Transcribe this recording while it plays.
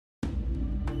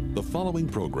The following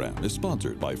program is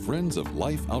sponsored by Friends of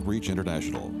Life Outreach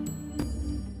International.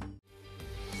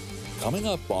 Coming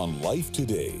up on Life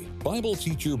Today, Bible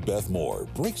teacher Beth Moore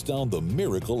breaks down the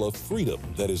miracle of freedom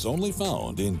that is only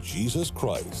found in Jesus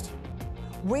Christ.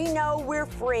 We know we're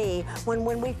free when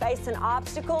we face an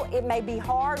obstacle. It may be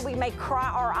hard. We may cry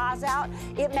our eyes out.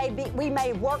 We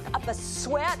may work up a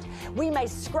sweat. We may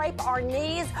scrape our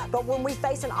knees. But when we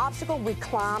face an obstacle, we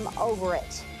climb over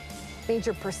it. It means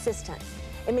you're persistent.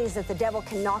 It means that the devil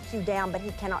can knock you down, but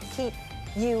he cannot keep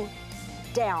you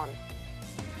down.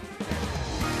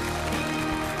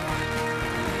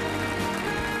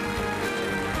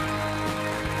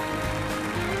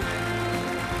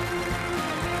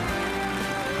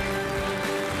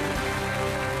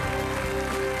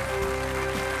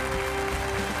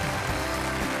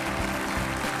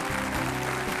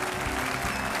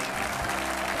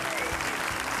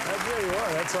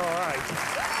 That's all right.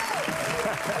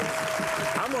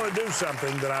 I'm going to do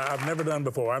something that I've never done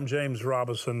before. I'm James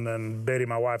Robinson, and Betty,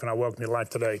 my wife, and I welcome you to Life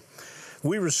Today.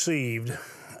 We received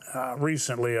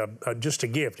recently just a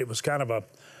gift. It was kind of a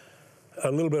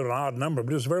little bit of an odd number,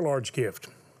 but it was a very large gift.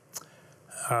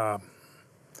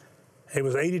 It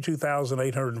was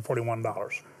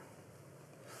 $82,841.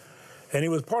 And it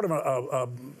was part of a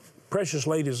precious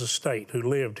lady's estate who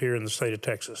lived here in the state of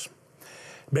Texas.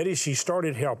 Betty, she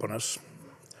started helping us.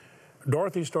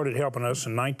 Dorothy started helping us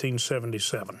in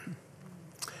 1977.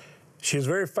 She was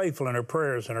very faithful in her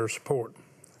prayers and her support.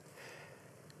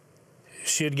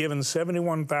 She had given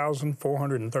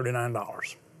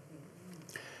 $71,439.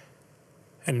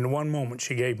 And in one moment,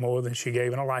 she gave more than she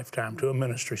gave in a lifetime to a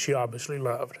ministry she obviously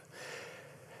loved.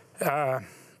 To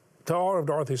all of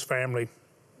Dorothy's family,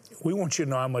 we want you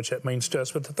to know how much that means to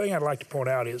us. But the thing I'd like to point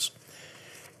out is,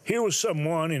 here was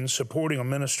someone in supporting a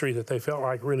ministry that they felt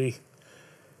like really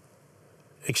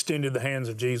extended the hands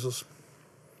of Jesus.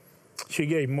 She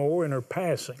gave more in her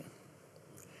passing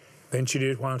than she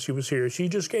did while she was here. She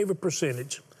just gave a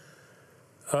percentage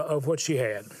of what she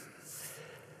had.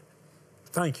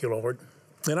 Thank you, Lord.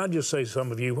 And I'd just say to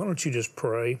some of you, why don't you just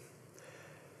pray?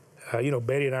 You know,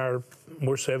 Betty and I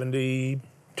we're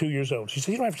 72 years old. She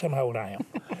said, you don't have to tell me how old I am.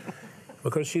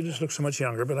 Because she just looks so much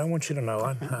younger, but I want you to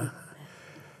know,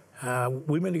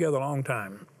 we've been together a long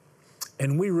time.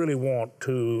 And we really want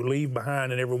to leave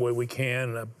behind in every way we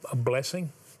can a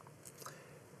blessing.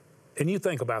 And you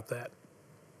think about that.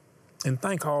 And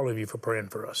thank all of you for praying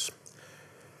for us.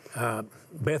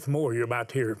 Beth Moore, you're about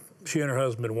to hear, she and her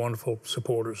husband are wonderful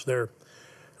supporters. They're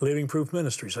Living Proof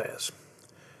Ministries has.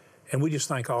 And we just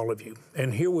thank all of you.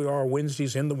 And here we are,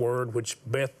 Wednesdays in the Word, which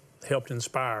Beth helped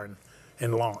inspire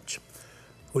and launch.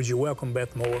 Would you welcome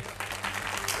Beth Moore?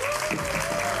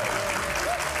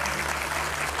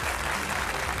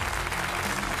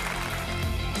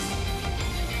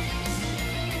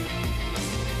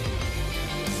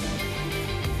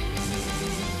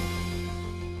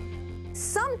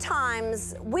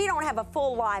 Sometimes we don't have a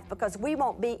full life because we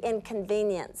won't be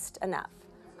inconvenienced enough.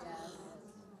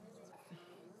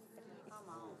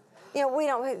 You know, we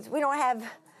don't have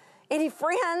any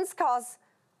friends because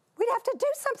we'd have to do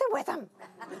something with them.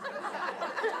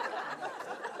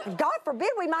 God forbid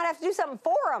we might have to do something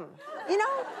for them, you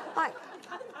know?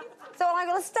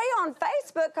 Let's stay on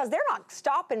Facebook because they're not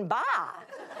stopping by.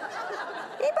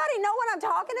 Anybody know what I'm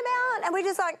talking about? And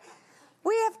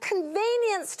we have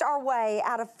convenienced our way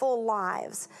out of full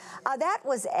lives. That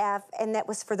was F, and that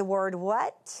was for the word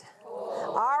what?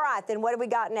 All right, then what do we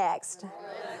got next?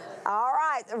 All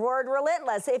right, the word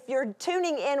relentless. If you're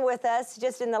tuning in with us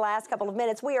just in the last couple of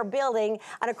minutes, we are building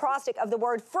an acrostic of the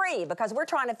word free because we're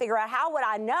trying to figure out how would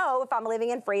I know if I'm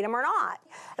living in freedom or not.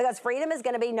 Because freedom is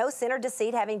going to be no sin or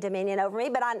deceit having dominion over me,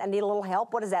 but I need a little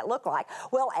help. What does that look like?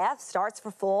 Well, F starts for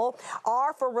full,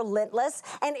 R for relentless,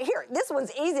 and here, this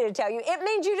one's easy to tell you. It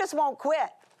means you just won't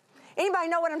quit. Anybody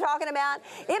know what I'm talking about?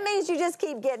 It means you just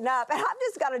keep getting up. And I've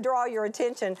just got to draw your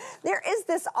attention. There is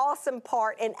this awesome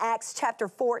part in Acts chapter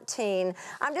 14.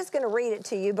 I'm just going to read it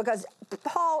to you because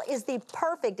Paul is the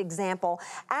perfect example.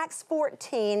 Acts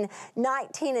 14,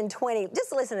 19 and 20.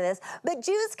 Just listen to this. But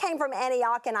Jews came from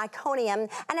Antioch and Iconium,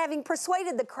 and having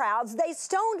persuaded the crowds, they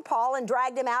stoned Paul and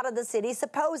dragged him out of the city,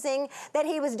 supposing that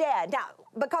he was dead. Now,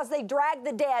 because they dragged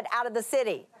the dead out of the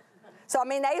city. So, I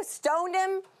mean, they stoned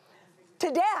him to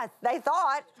death, they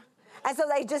thought. And so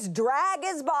they just drag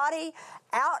his body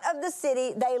out of the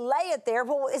city, they lay it there.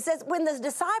 Well, it says, when the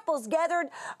disciples gathered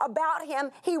about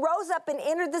him, he rose up and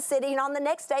entered the city, and on the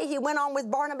next day he went on with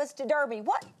Barnabas to Derbe.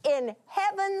 What in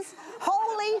heaven's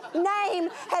holy name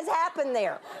has happened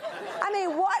there? I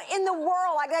mean, what in the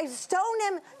world? Like, they stoned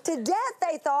him to death,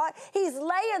 they thought. He's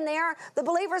laying there. The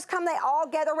believers come, they all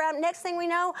gather around. Next thing we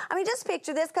know, I mean, just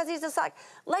picture this, because he's just like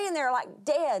laying there like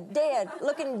dead,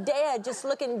 looking dead, just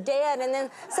looking dead. And then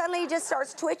suddenly he just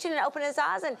starts twitching and opening his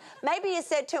eyes, and maybe he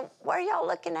said to him, "What are y'all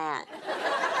looking at?"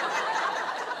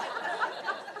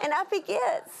 And up he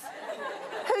gets.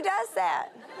 Who does that?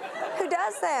 Who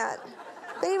does that?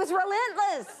 But he was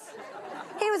relentless.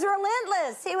 He was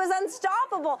relentless. He was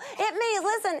unstoppable. It means,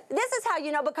 listen, this is how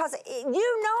you know, because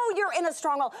you know you're in a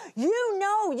stronghold. You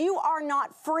know you are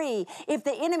not free if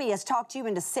the enemy has talked you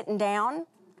into sitting down,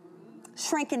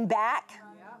 shrinking back,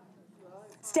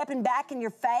 stepping back in your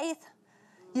faith.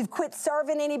 You've quit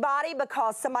serving anybody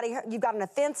because you've got an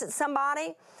offense at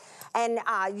somebody, and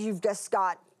you've just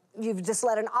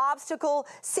let an obstacle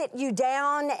sit you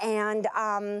down, and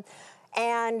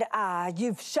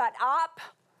you've shut up.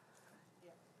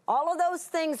 All of those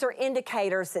things are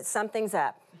indicators that something's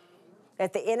up,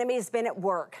 that the enemy's been at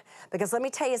work. Because let me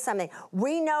tell you something,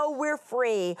 we know we're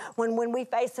free when we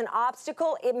face an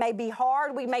obstacle. It may be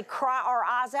hard, we may cry our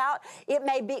eyes out,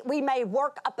 we may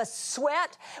work up a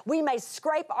sweat, we may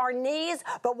scrape our knees,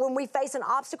 but when we face an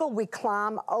obstacle, we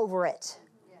climb over it.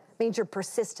 It means you're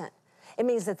persistent. It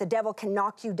means that the devil can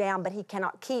knock you down, but he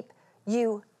cannot keep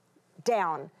you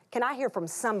down. Can I hear from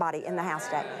somebody in the house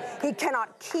today? He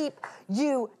cannot keep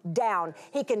you down.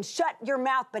 He can shut your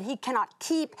mouth, but he cannot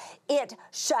keep it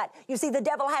shut. You see, the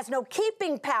devil has no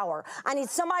keeping power. I need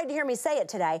somebody to hear me say it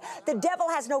today. The devil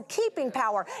has no keeping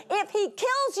power. If he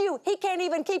kills you, he can't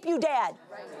even keep you dead.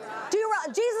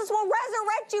 Jesus will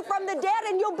resurrect you from the dead,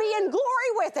 and you'll be in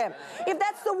glory with him. If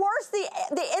that's the worst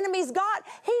the enemy's got,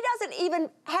 he doesn't even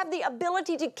have the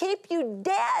ability to keep you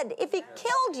dead if he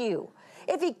killed you.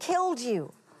 If he killed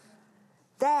you.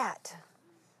 That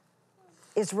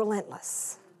is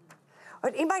relentless.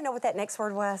 Anybody know what that next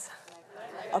word was?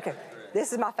 Okay,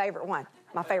 this is my favorite one.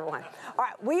 My favorite one. All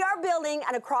right, we are building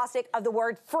an acrostic of the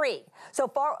word free. So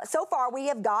far we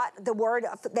have got the word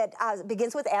that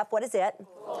begins with F. What is it?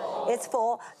 Full. It's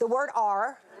full. The word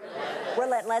R.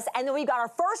 Relentless. And then we've got our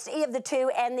first E of the two,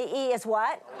 and the E is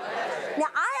what? Electric. Now,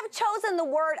 I have chosen the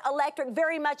word electric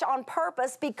very much on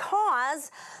purpose because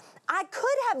I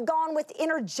could have gone with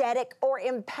energetic or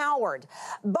empowered.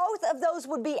 Both of those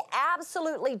would be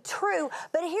absolutely true,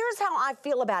 but here's how I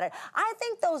feel about it. I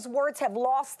think those words have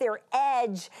lost their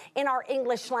edge in our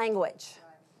English language.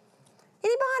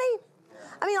 Anybody?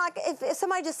 I mean, like, if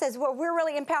somebody just says, well, we're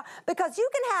really empowered, because you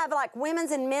can have, like,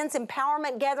 women's and men's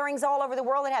empowerment gatherings all over the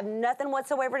world that have nothing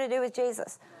whatsoever to do with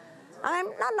Jesus. I'm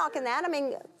not knocking that. I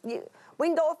mean, we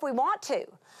can go if we want to.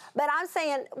 But I'm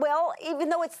saying, well, even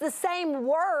though it's the same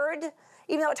word,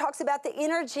 even though it talks about the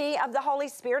energy of the Holy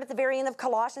Spirit at the very end of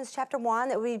Colossians chapter 1,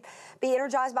 that we be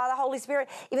energized by the Holy Spirit,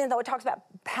 even though it talks about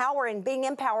power and being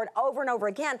empowered over and over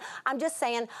again, I'm just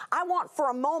saying I want for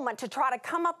a moment to try to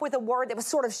come up with a word that would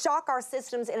sort of shock our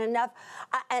systems in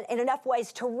enough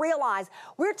ways to realize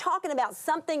we're talking about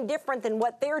something different than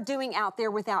what they're doing out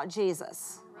there without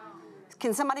Jesus.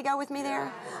 Can somebody go with me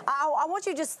there? I want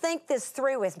you to just think this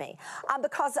through with me,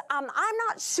 because I'm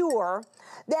not sure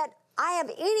that I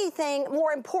have anything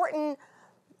more important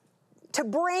to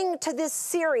bring to this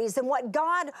series than what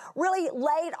God really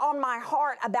laid on my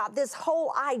heart about this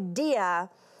whole idea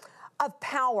of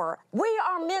power. We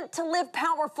are meant to live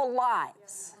powerful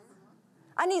lives.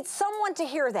 I need someone to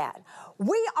hear that.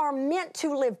 We are meant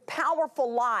to live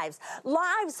powerful lives,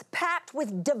 lives packed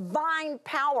with divine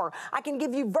power. I can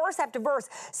give you verse after verse.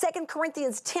 2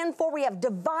 Corinthians 10:4, we have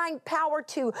divine power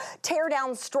to tear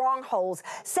down strongholds.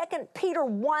 2 Peter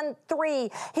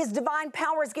 1:3, his divine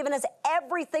power has given us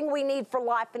everything we need for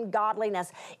life and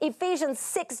godliness. Ephesians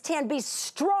 6:10, be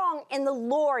strong in the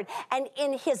Lord and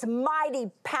in his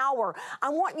mighty power. I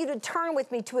want you to turn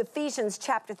with me to Ephesians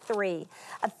chapter 3.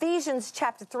 Ephesians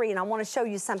chapter 3, and I want to show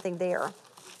you something there.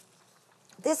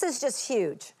 This is just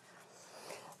huge.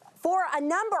 For a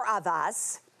number of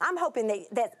us, I'm hoping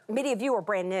that many of you are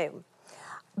brand new,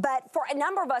 but for a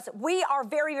number of us, we are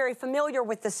very, very familiar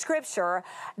with the scripture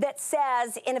that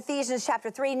says in Ephesians chapter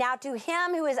 3, now to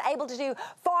him who is able to do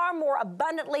far more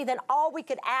abundantly than all we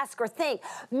could ask or think.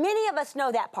 Many of us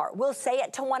know that part. We'll say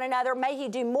it to one another. May he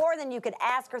do more than you could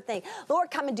ask or think. Lord,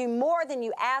 come and do more than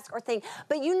you ask or think.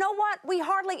 But you know what? We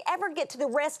hardly ever get to the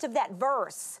rest of that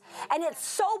verse. And it's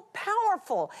so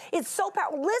powerful. It's so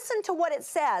powerful. Listen to what it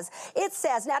says. It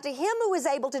says, now to him who is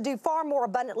able to do far more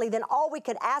abundantly than all we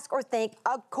could ask or think,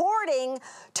 according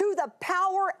to the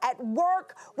power at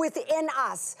work within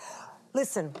us.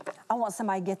 Listen, I want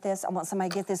somebody to get this. I want somebody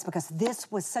to get this because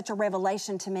this was such a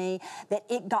revelation to me that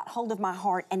it got hold of my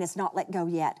heart and it's not let go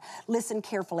yet. Listen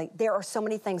carefully. There are so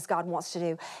many things God wants to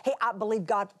do. Hey, I believe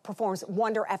God performs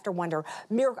wonder after wonder.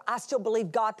 I still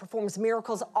believe God performs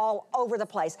miracles all over the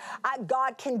place.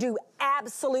 God can do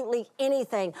absolutely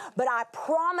anything. But I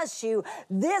promise you,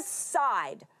 this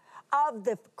side of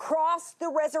the cross, the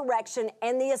resurrection,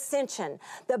 and the ascension,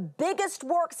 the biggest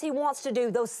works he wants to do,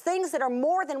 those things that are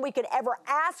more than we could ever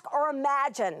ask or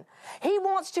imagine, he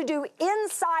wants to do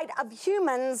inside of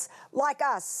humans like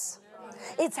us.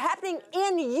 It's happening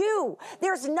in you.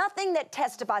 There's nothing that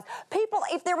testifies. People,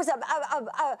 if there was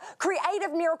a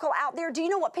creative miracle out there, do you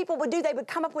know what people would do? They would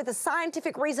come up with a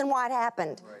scientific reason why it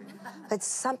happened. But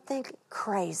something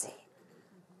crazy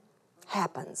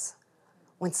happens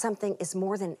when something is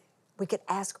more than we could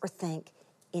ask or think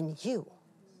in you.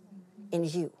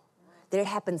 That it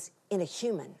happens in a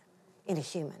human.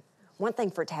 One thing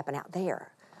for it to happen out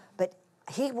there, but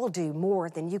he will do more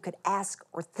than you could ask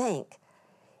or think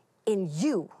in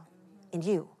you.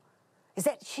 Is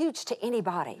that huge to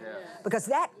anybody? Yeah. Because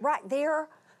that right there,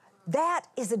 that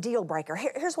is a deal breaker.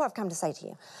 Here's what I've come to say to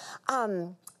you.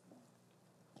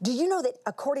 Do you know that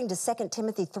according to 2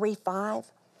 Timothy 3:5,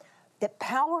 that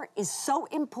power is so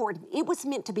important? It was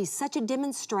meant to be such a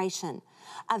demonstration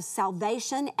of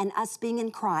salvation and us being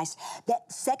in Christ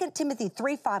that 2 Timothy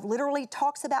 3:5 literally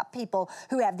talks about people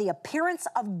who have the appearance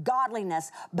of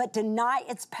godliness but deny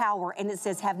its power, and it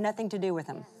says have nothing to do with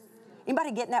them.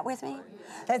 Anybody getting that with me?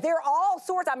 That they're all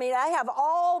sorts. I mean, I have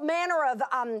all manner of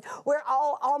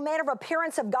all manner of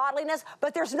appearance of godliness,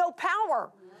 but there's no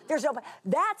power.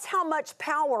 That's how much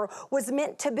power was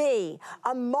meant to be,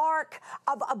 a mark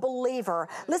of a believer.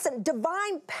 Listen,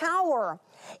 divine power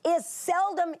is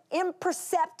seldom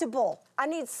imperceptible. I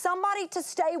need somebody to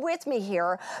stay with me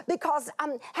here because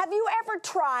have you ever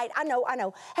tried, I know,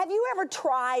 have you ever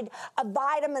tried a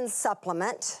vitamin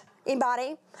supplement,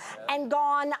 anybody, and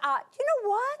gone, you know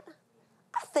what?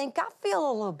 I think I feel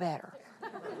a little better.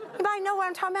 Anybody know what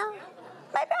I'm talking about?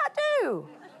 Maybe I do.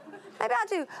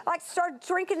 Like start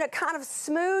drinking a kind of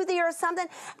smoothie or something,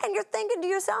 and you're thinking to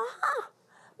yourself,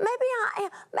 maybe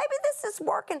this is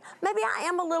working. Maybe I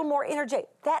am a little more energetic.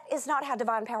 That is not how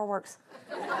divine power works.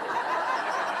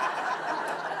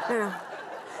 No.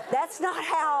 That's not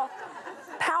how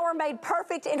power made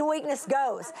perfect in weakness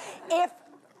goes. If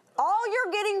all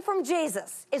you're getting from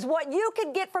Jesus is what you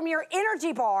could get from your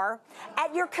energy bar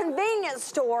at your convenience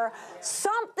store,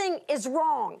 something is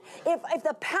wrong. If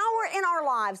the power in our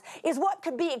lives is what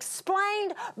could be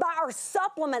explained by our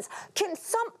supplements,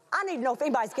 I need to know if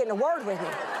anybody's getting a word with me.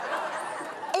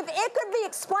 If it could be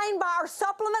explained by our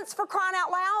supplements, for crying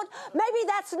out loud, maybe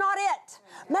that's not it.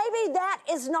 Maybe that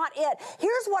is not it.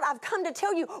 Here's what I've come to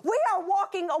tell you. We are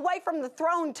walking away from the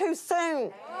throne too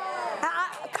soon.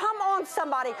 Come on,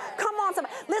 somebody.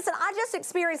 Listen, I just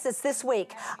experienced this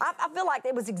week. I feel like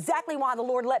it was exactly why the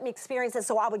Lord let me experience it,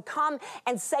 so I would come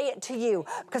and say it to you,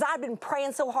 because I've been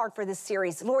praying so hard for this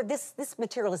series. Lord, this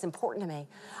material is important to me.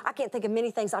 I can't think of many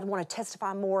things I'd want to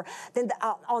testify more than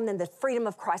the freedom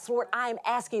of Christ. Lord, I am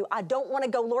asking you, I don't want to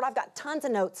go. Lord, I've got tons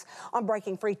of notes on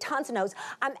breaking free, tons of notes.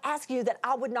 I'm asking you that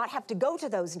I would not have to go to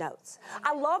those notes.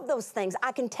 I love those things.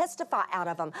 I can testify out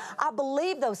of them. I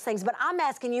believe those things, but I'm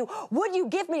asking you, would you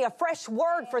give me a fresh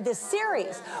word for this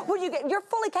series? You're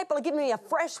fully capable of giving me a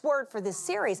fresh word for this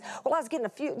series. Well, I was getting a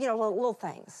few, little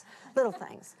things,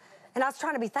 and I was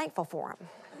trying to be thankful for them.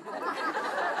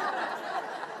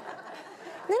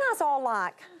 Then I was all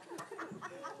like,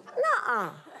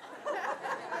 nuh-uh.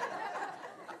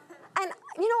 And,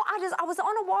 I was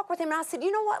on a walk with him, and I said,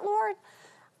 you know what, Lord?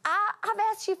 I've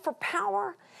asked you for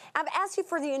power. I've asked you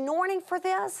for the anointing for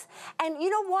this. And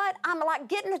you know what? I'm like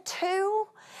getting a 2,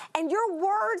 and your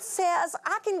word says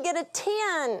I can get a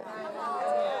 10.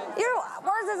 Your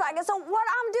word says I can. So what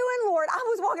I'm doing, Lord, I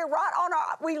was walking right on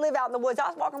we live out in the woods. I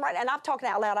was walking right, and I'm talking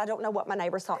out loud. I don't know what my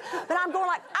neighbors thought. But I'm going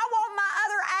like, I want my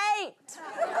other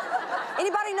 8.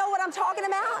 Anybody know what I'm talking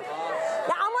about?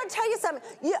 Now, I'm going to tell you something.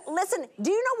 Listen, do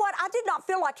you know what? I did not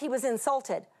feel like he was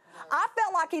insulted. I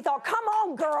felt like he thought, come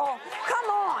on, girl, come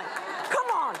on.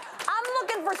 I'm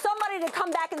looking for somebody to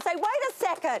come back and say, wait a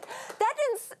second, that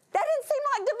didn't seem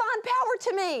like divine power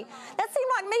to me. That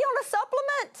seemed like me on a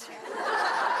supplement.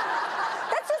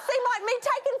 That just seemed like me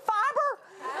taking fiber.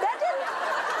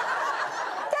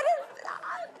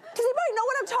 Does anybody know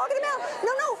what I'm talking about?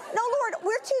 No, Lord,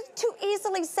 we're too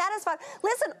easily satisfied.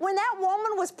 Listen, when that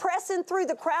woman was pressing through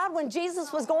the crowd, when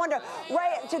Jesus was going to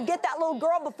get that little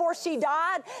girl before she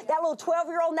died, that little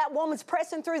 12-year-old, and that woman's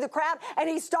pressing through the crowd, and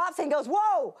he stops and goes,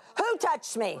 whoa, who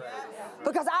touched me?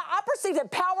 Because I perceived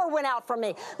that power went out from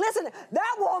me. Listen,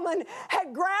 that woman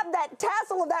had grabbed that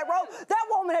tassel of that robe. That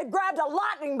woman had grabbed a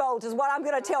lightning bolt is what I'm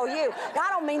going to tell you. Now, I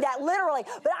don't mean that literally,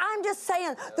 but I'm just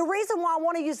saying the reason why I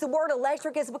want to use the word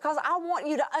electric is because I want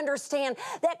you to understand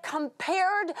that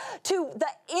compared to the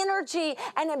energy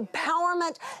and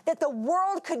empowerment that the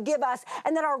world could give us,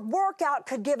 and that our workout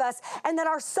could give us, and that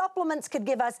our supplements could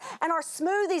give us, and our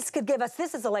smoothies could give us,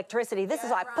 this is electricity. This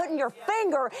is like putting your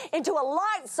finger into a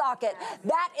light socket.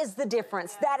 That is the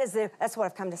difference. That's what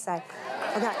I've come to say.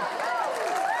 Okay.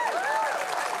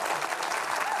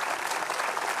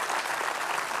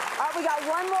 All right, we got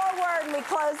one more word and we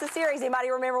close the series. Anybody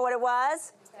remember what it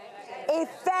was?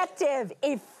 Effective.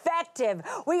 Effective.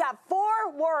 We got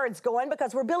 4 words going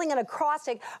because we're building an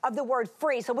acrostic of the word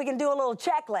free, so we can do a little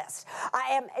checklist.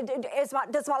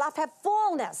 Does my life have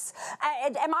fullness?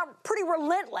 Am I pretty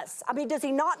relentless? I mean, does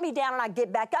he knock me down and I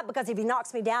get back up? Because if he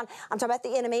knocks me down, I'm talking about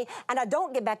the enemy, and I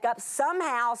don't get back up,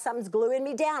 somehow something's gluing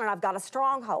me down and I've got a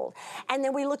stronghold. And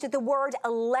then we looked at the word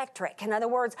electric. In other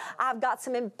words, I've got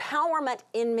some empowerment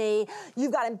in me.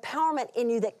 You've got empowerment in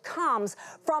you that comes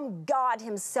from God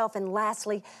himself. And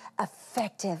lastly,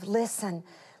 effective. Listen.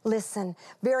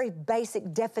 Very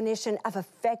basic definition of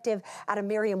effective out of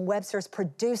Merriam-Webster's: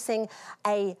 producing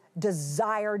a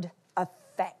desired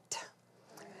effect.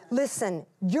 Listen,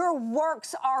 your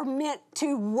works are meant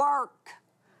to work.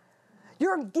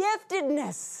 Your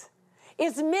giftedness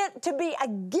is meant to be a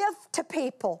gift to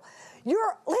people.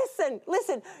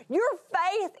 Listen, your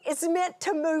faith is meant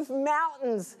to move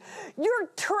mountains. Your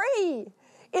tree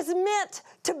is meant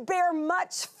to bear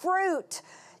much fruit.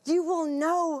 You will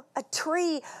know a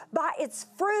tree by its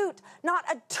fruit, not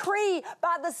a tree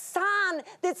by the sign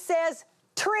that says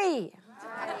tree.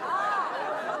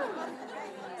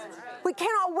 We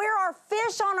cannot wear our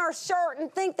fish on our shirt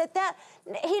and think that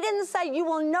he didn't say you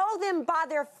will know them by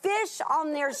their fish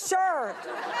on their shirt.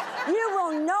 You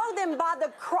will know them by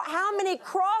how many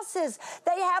crosses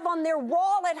they have on their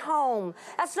wall at home.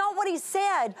 That's not what he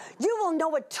said. You will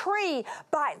know a tree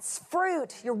by its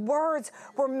fruit. Your words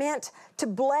were meant to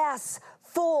bless.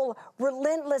 Full,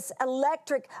 relentless,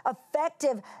 electric,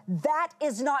 effective. That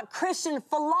is not Christian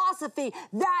philosophy.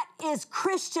 That is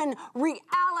Christian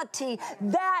reality.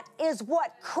 That is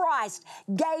what Christ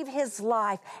gave his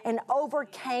life and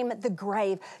overcame the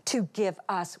grave to give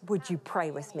us. Would you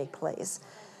pray with me, please?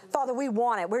 Father, we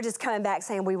want it. We're just coming back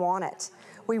saying we want it.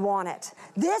 We want it.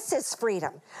 This is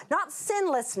freedom, not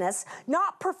sinlessness,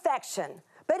 not perfection,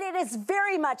 but it is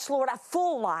very much, Lord, a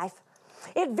full life.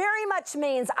 It very much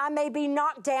means I may be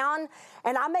knocked down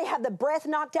and I may have the breath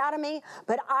knocked out of me,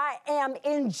 but I am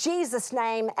in Jesus'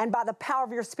 name and by the power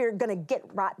of your Spirit going to get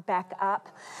right back up.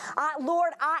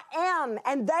 Lord, I am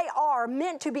and they are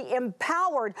meant to be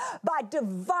empowered by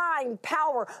divine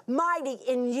power, mighty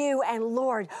in you. And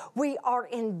Lord, we are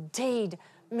indeed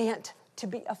meant to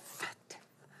be effective.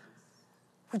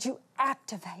 Would you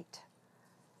activate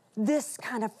this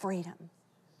kind of freedom?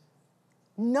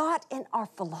 Not in our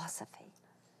philosophy,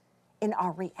 in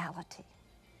our reality,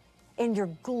 in your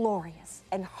glorious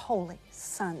and holy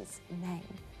Son's name.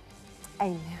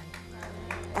 Amen.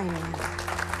 Amen.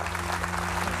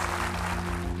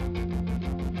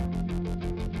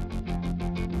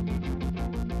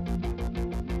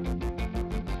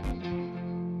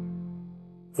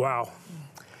 Wow.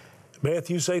 Beth,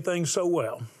 you say things so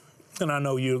well, and I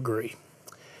know you agree.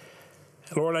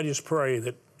 Lord, I just pray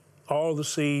that all the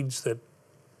seeds that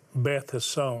Beth has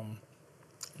sown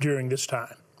during this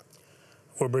time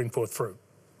will bring forth fruit.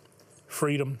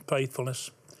 Freedom, faithfulness,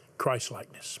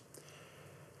 Christ-likeness.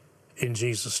 In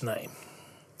Jesus' name.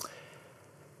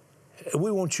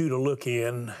 We want you to look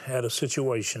in at a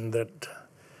situation that,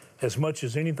 as much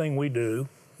as anything we do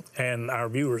and our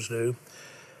viewers do,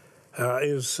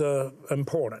 is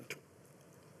important.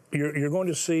 You're going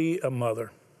to see a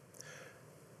mother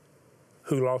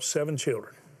who lost 7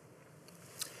 children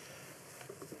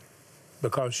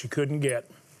because she couldn't get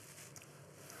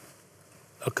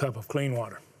a cup of clean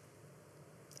water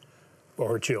for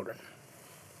her children.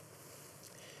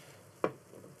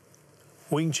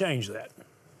 We can change that.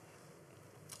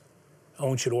 I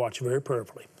want you to watch very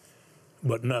prayerfully,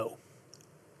 but no,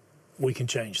 we can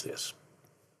change this.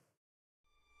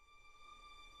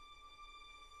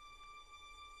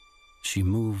 She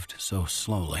moved so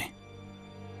slowly.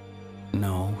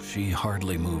 No, she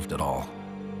hardly moved at all.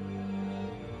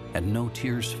 And no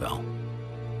tears fell,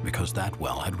 because that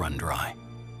well had run dry.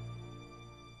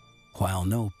 While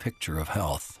no picture of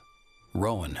health,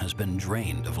 Rowan has been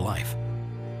drained of life.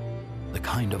 The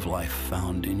kind of life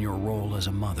found in your role as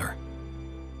a mother.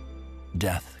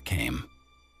 Death came.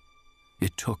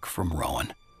 It took from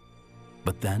Rowan,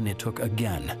 but then it took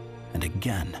again and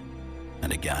again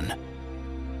and again.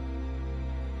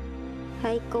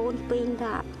 Hay con pin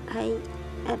đạp hay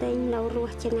ở đây nấu ruột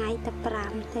cho ngày tập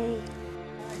làm thế.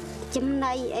 Chấm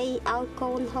này ấy ao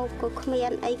con hộp của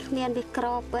khmiên bị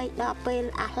crop ấy đạp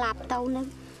về lạp tàu nữa.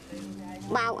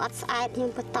 Bao ắt ai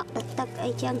nhưng phải tọt tật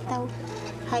ấy chân tàu.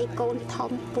 Hay con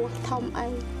thom buộc thom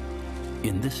ấy.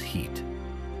 In this heat,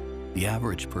 the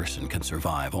average person can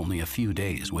survive only a few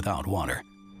days without water.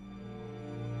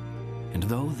 And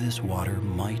though this water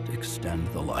might extend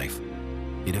the life,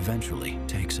 it eventually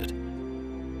takes it.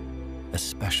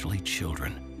 Especially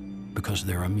children, because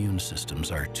their immune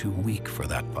systems are too weak for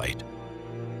that fight.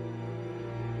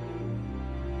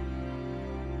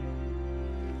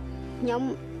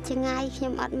 Nhóm chân ai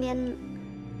nhóm admin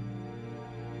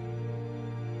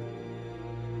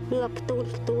ngập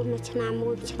tuôn chna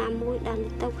mùi đàn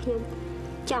tàu nhóm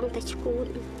trong tay school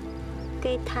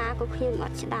cây tha của nhóm ở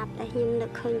đạp để nhóm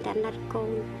được hơn đàn đặt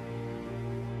con.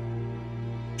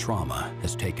 Trauma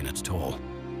has taken its toll.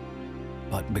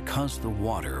 But because the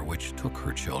water which took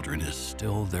her children is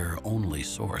still their only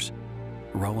source,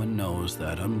 Rowan knows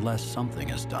that unless something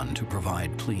is done to provide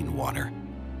clean water,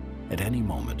 at any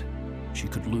moment, she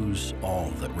could lose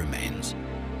all that remains.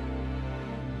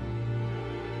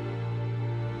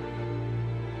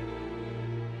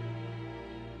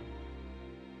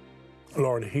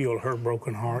 Lord, heal her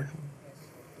broken heart.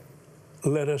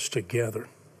 Let us together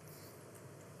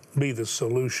be the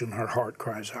solution her heart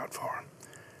cries out for.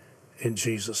 In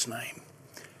Jesus' name.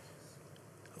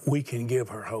 We can give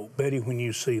her hope. Betty, when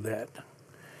you see that,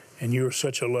 and you're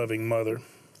such a loving mother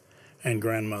and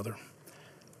grandmother,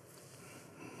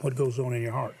 what goes on in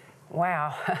your heart?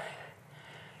 Wow.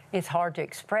 It's hard to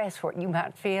express what you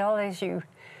might feel as you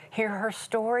hear her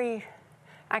story.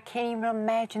 I can't even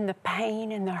imagine the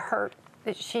pain and the hurt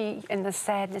that and the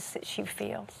sadness that she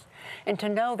feels. And to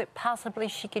know that possibly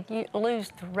she could lose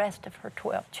the rest of her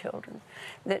 12 children,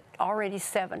 that already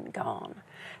 7 gone.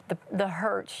 The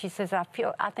hurt, she says, I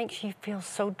think she feels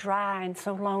so dry and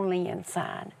so lonely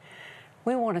inside.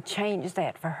 We want to change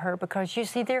that for her because, you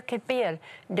see, there could be a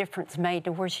difference made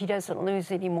to where she doesn't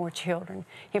lose any more children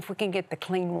if we can get the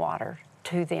clean water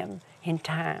to them in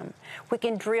time. We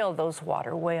can drill those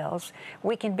water wells.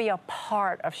 We can be a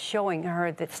part of showing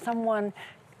her that someone,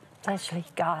 especially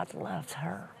God, loves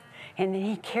her. And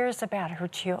He cares about her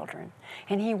children,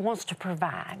 and He wants to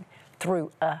provide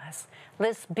through us.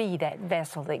 Let's be that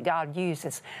vessel that God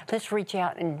uses. Let's reach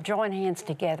out and join hands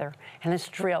together, and let's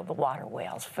drill the water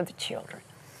wells for the children.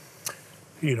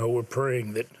 You know, we're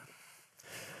praying that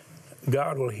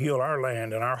God will heal our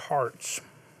land and our hearts.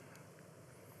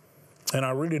 And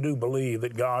I really do believe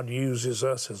that God uses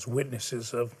us as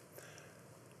witnesses of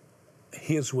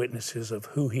His witnesses of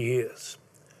who He is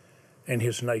and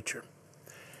His nature.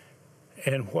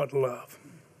 And what love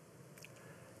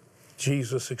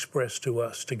Jesus expressed to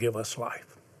us to give us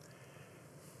life.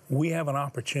 We have an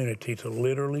opportunity to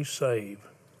literally save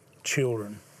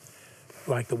children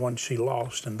like the ones she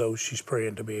lost and those she's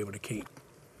praying to be able to keep.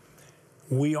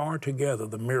 We are together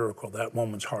the miracle that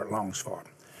woman's heart longs for.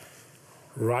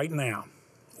 Right now,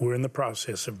 we're in the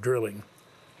process of drilling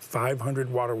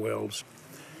 500 water wells.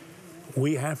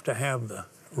 We have to have the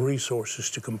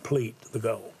resources to complete the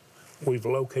goal. We've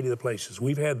located the places.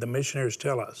 We've had the missionaries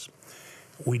tell us,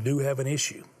 we do have an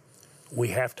issue. We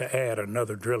have to add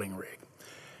another drilling rig.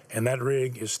 And that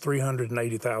rig is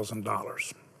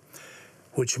 $380,000,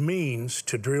 which means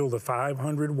to drill the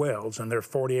 500 wells, and they're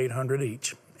 4,800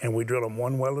 each, and we drill them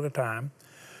one well at a time.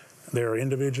 There are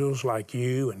individuals like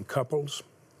you and couples,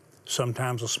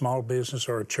 sometimes a small business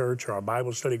or a church or a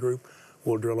Bible study group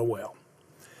will drill a well.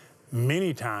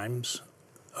 Many times,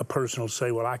 a person will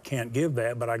say, well, I can't give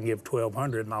that, but I can give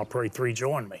 $1,200 and I'll pray 3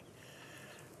 join me.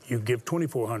 You give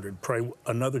 $2,400, pray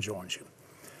another joins you.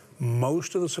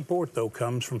 Most of the support, though,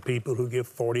 comes from people who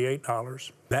give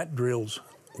 $48. That drills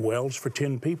wells for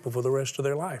 10 people for the rest of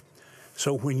their life.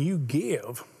 So when you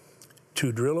give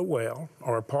to drill a well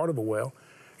or a part of a well,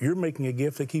 you're making a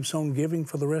gift that keeps on giving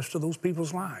for the rest of those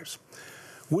people's lives.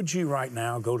 Would you right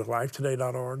now go to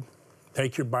lifetoday.org,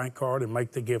 take your bank card and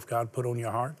make the gift God put on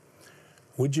your heart?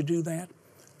 Would you do that?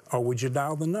 Or would you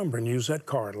dial the number and use that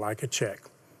card like a check?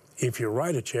 If you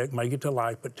write a check, make it to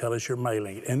Life, but tell us you're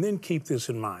mailing it. And then keep this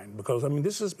in mind, because, I mean,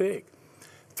 this is big.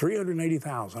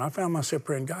 $380,000. I found myself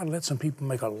praying, God, let some people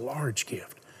make a large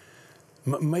gift.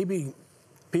 Maybe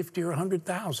 50 or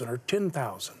 100,000 or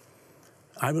 10,000.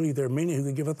 I believe there are many who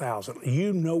could give 1,000.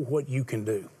 You know what you can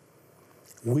do.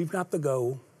 We've got the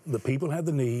goal. The people have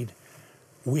the need.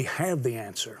 We have the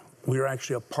answer. We are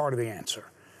actually a part of the answer.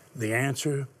 The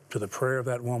answer to the prayer of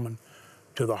that woman,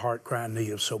 to the heart cry and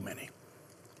need of so many.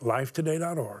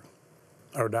 Lifetoday.org,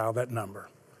 or dial that number.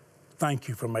 Thank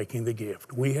you for making the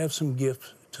gift. We have some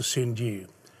gifts to send you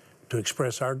to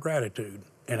express our gratitude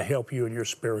and help you in your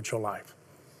spiritual life.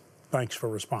 Thanks for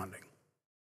responding.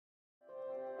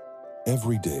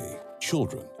 Every day,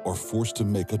 children are forced to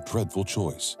make a dreadful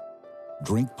choice.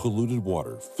 Drink polluted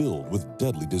water filled with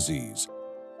deadly disease,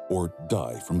 or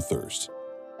die from thirst.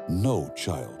 No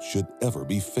child should ever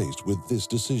be faced with this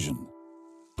decision.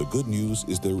 The good news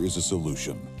is there is a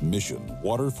solution. Mission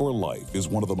Water for Life is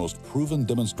one of the most proven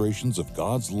demonstrations of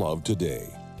God's love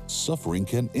today. Suffering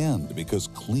can end because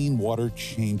clean water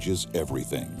changes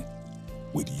everything.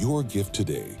 With your gift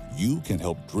today, you can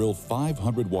help drill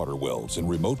 500 water wells in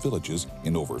remote villages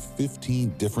in over 15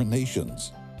 different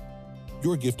nations.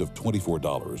 Your gift of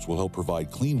 $24 will help provide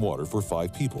clean water for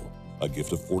 5 people. A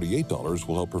gift of $48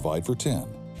 will help provide for 10.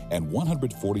 And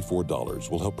 $144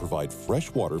 will help provide fresh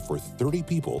water for 30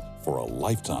 people for a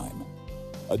lifetime.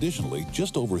 Additionally,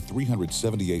 just over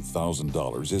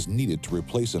 $378,000 is needed to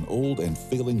replace an old and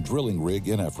failing drilling rig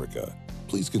in Africa.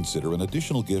 Please consider an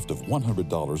additional gift of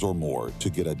 $100 or more to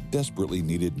get a desperately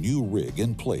needed new rig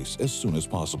in place as soon as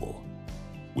possible.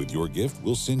 With your gift,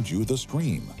 we'll send you The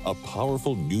Stream, a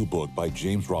powerful new book by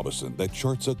James Robison that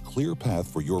charts a clear path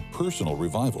for your personal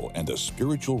revival and a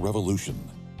spiritual revolution.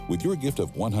 With your gift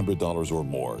of $100 or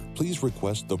more, please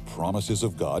request the Promises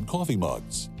of God coffee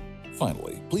mugs.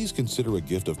 Finally, please consider a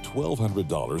gift of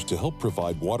 $1,200 to help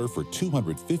provide water for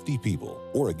 250 people,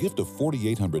 or a gift of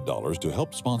 $4,800 to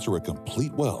help sponsor a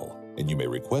complete well. And you may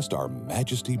request our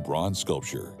Majesty bronze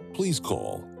sculpture. Please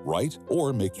call, write,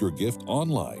 or make your gift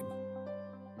online.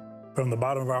 From the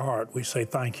bottom of our heart, we say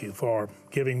thank you for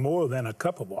giving more than a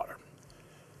cup of water.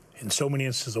 In so many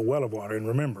instances, a well of water. And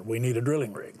remember, we need a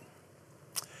drilling rig.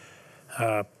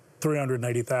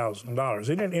 $380,000.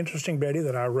 Isn't it interesting, Betty,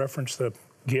 that I referenced the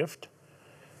gift,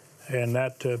 and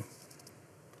that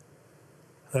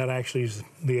actually is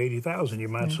the $80,000 you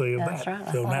might say of That's that.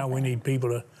 right. So now we need people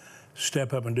to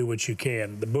step up and do what you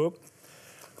can. The book,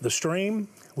 The Stream,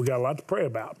 we got a lot to pray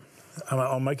about.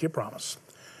 I'll make you a promise.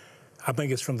 I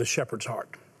think it's from the shepherd's heart,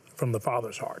 from the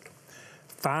Father's heart.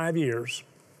 5 years,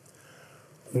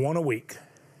 one a week,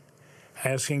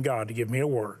 asking God to give me a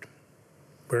word.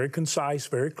 Very concise,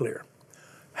 very clear.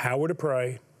 How we're to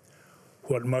pray,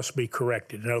 what must be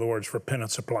corrected. In other words,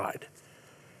 repentance applied.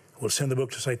 We'll send the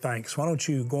book to say thanks. Why don't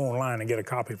you go online and get a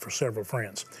copy for several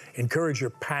friends? Encourage your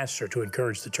pastor to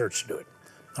encourage the church to do it.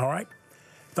 All right?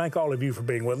 Thank all of you for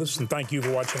being with us, and thank you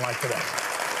for watching Life Today.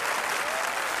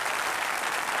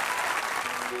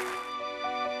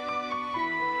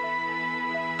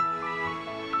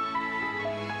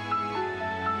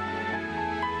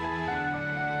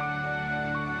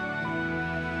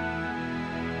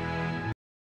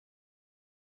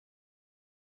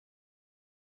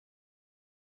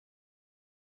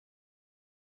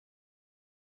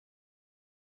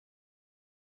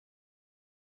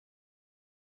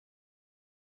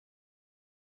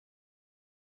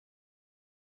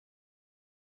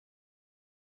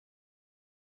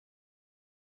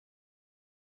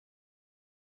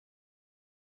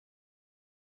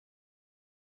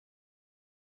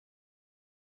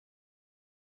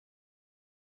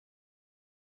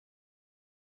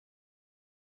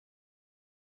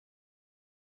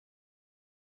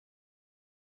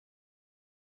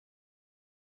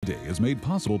 Today is made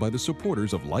possible by the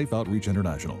supporters of Life Outreach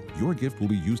International. Your gift will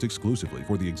be used exclusively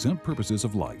for the exempt purposes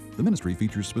of life. The ministry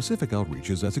features specific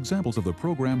outreaches as examples of the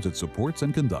programs it supports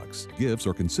and conducts. Gifts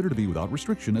are considered to be without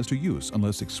restriction as to use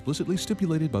unless explicitly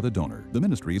stipulated by the donor. The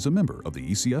ministry is a member of the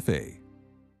ECFA.